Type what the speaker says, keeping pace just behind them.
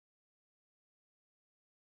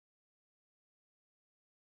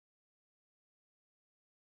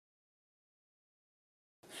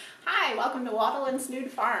Hi, welcome to Waddle and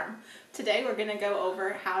Snood Farm. Today we're going to go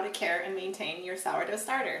over how to care and maintain your sourdough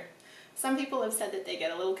starter. Some people have said that they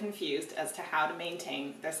get a little confused as to how to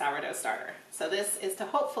maintain their sourdough starter. So this is to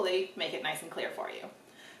hopefully make it nice and clear for you.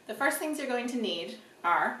 The first things you're going to need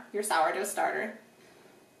are your sourdough starter,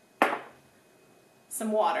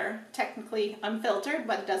 some water, technically unfiltered,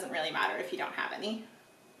 but it doesn't really matter if you don't have any.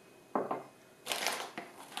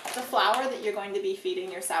 The flour that you're going to be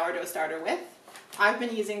feeding your sourdough starter with. I've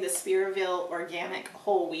been using the Sourdough organic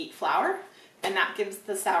whole wheat flour, and that gives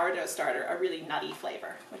the sourdough starter a really nutty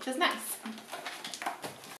flavor, which is nice.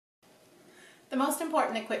 The most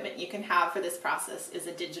important equipment you can have for this process is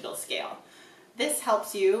a digital scale. This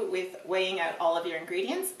helps you with weighing out all of your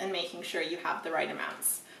ingredients and making sure you have the right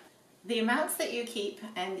amounts. The amounts that you keep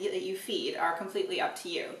and that you feed are completely up to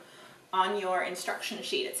you. On your instruction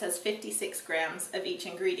sheet it says 56 grams of each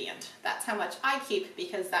ingredient. That's how much I keep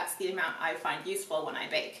because that's the amount I find useful when I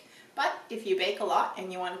bake. But if you bake a lot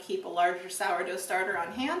and you want to keep a larger sourdough starter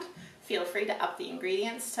on hand, feel free to up the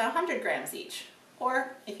ingredients to 100 grams each.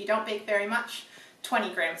 Or if you don't bake very much,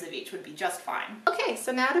 20 grams of each would be just fine. Okay,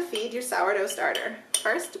 so now to feed your sourdough starter.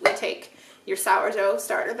 First, we take your sourdough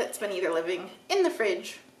starter that's been either living in the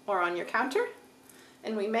fridge or on your counter,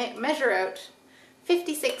 and we measure out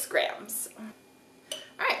 56 grams.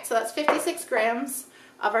 Alright, so that's 56 grams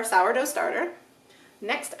of our sourdough starter.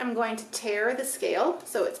 Next, I'm going to tare the scale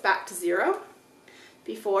so it's back to 0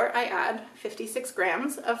 before I add 56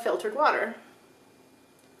 grams of filtered water.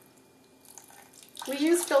 We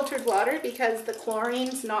use filtered water because the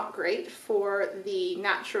chlorine's not great for the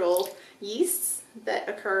natural yeasts that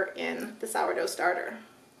occur in the sourdough starter.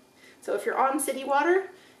 So if you're on city water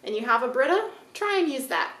and you have a Brita, try and use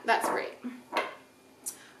that. That's great.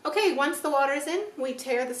 Okay, once the water is in, we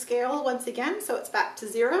tare the scale once again so it's back to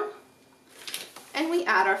 0, and we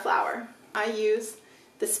add our flour. I use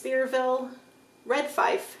the Sourdough Red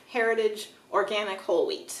Fife Heritage Organic Whole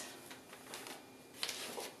Wheat.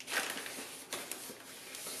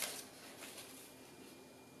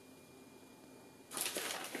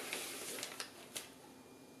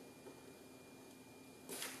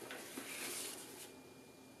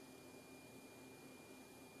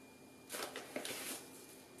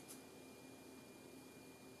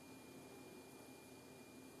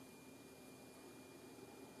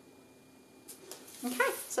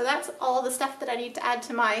 Okay, so that's all the stuff that I need to add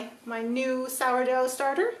to my new sourdough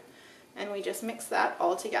starter, and we just mix that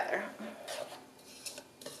all together.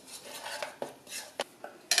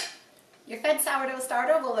 Your fed sourdough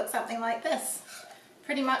starter will look something like this.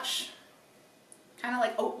 Pretty much kind of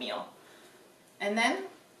like oatmeal. And then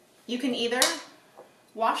you can either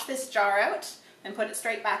wash this jar out and put it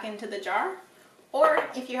straight back into the jar, or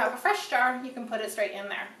if you have a fresh jar, you can put it straight in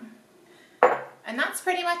there. And that's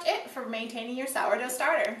pretty much it for maintaining your sourdough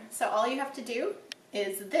starter. So all you have to do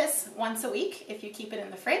is this once a week if you keep it in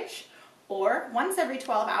the fridge, or once every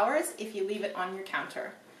 12 hours if you leave it on your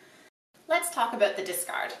counter. Let's talk about the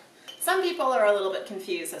discard. Some people are a little bit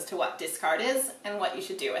confused as to what discard is and what you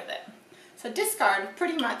should do with it. So discard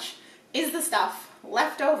pretty much is the stuff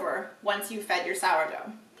left over once you fed your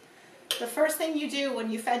sourdough. The first thing you do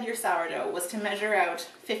when you fed your sourdough was to measure out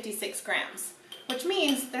 56 grams. Which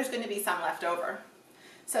means there's going to be some left over.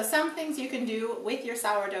 So some things you can do with your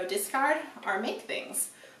sourdough discard are make things,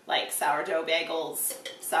 like sourdough bagels,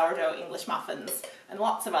 sourdough English muffins, and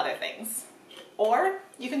lots of other things. Or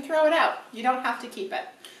you can throw it out. You don't have to keep it.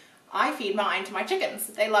 I feed mine to my chickens.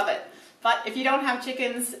 They love it. But if you don't have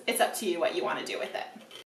chickens, it's up to you what you want to do with it.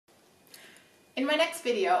 In my next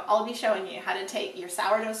video, I'll be showing you how to take your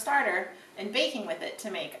sourdough starter and baking with it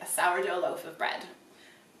to make a sourdough loaf of bread.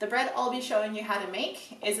 The bread I'll be showing you how to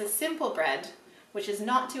make is a simple bread, which is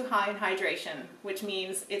not too high in hydration, which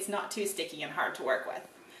means it's not too sticky and hard to work with.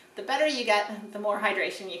 The better you get, the more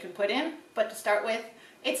hydration you can put in, but to start with,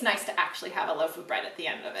 it's nice to actually have a loaf of bread at the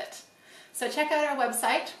end of it. So check out our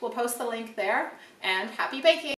website, we'll post the link there, and happy baking!